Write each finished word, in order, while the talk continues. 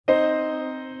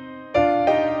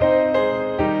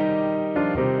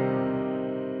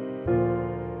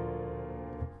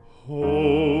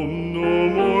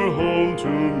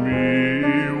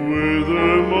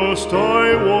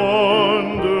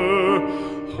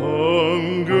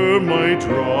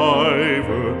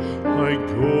river, I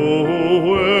go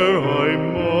where I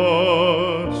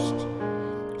must.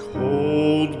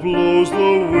 Cold blows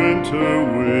the winter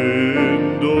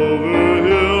wind over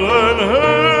hill and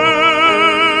heather.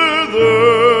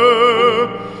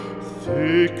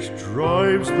 Thick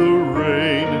drives the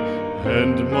rain,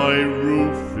 and my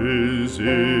roof is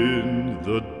in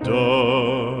the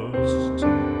dust.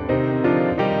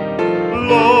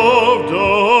 Loved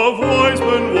of wise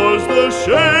men was the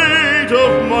shade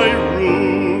of my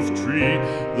roof tree.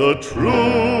 The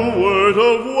true word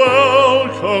of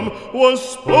welcome was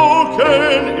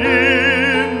spoken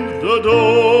in the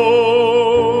door.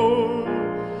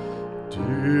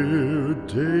 Dear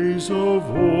days of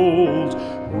old,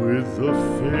 with the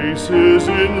faces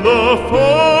in the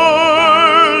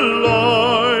firelight,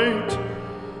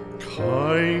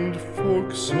 kind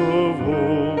folks of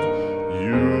old,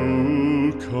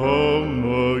 you come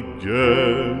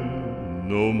again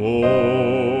no more.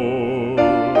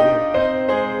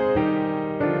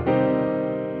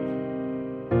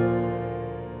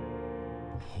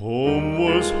 Home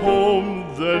was home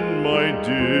then, my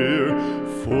dear,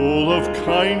 full of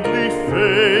kindly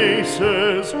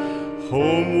faces.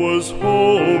 Home was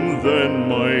home then,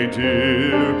 my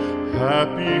dear,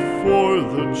 happy for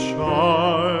the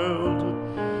child.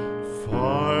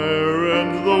 Fire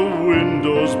and the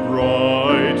windows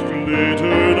bright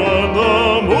glittered on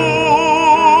the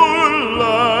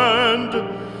moorland.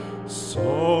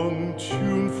 Song,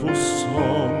 tuneful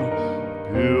song,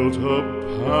 built a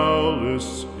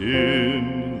palace in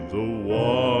the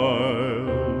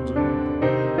wild.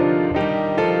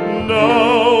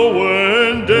 Now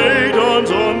when day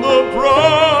dawns on the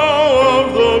brow of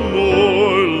the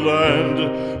moorland,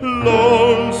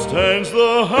 lone stands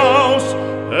the house,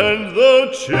 and the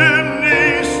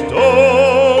chimney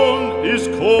stone is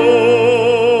cold.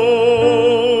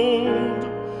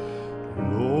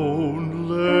 Lone,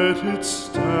 let it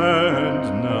stand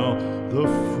now, the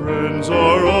friends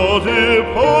are all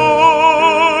departed.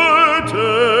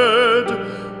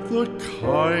 The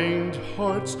kind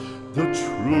hearts, the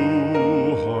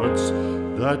true hearts,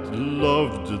 that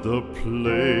loved the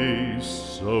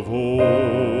place of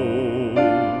old.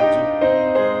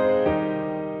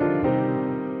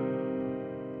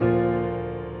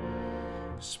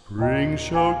 Spring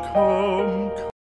shall come,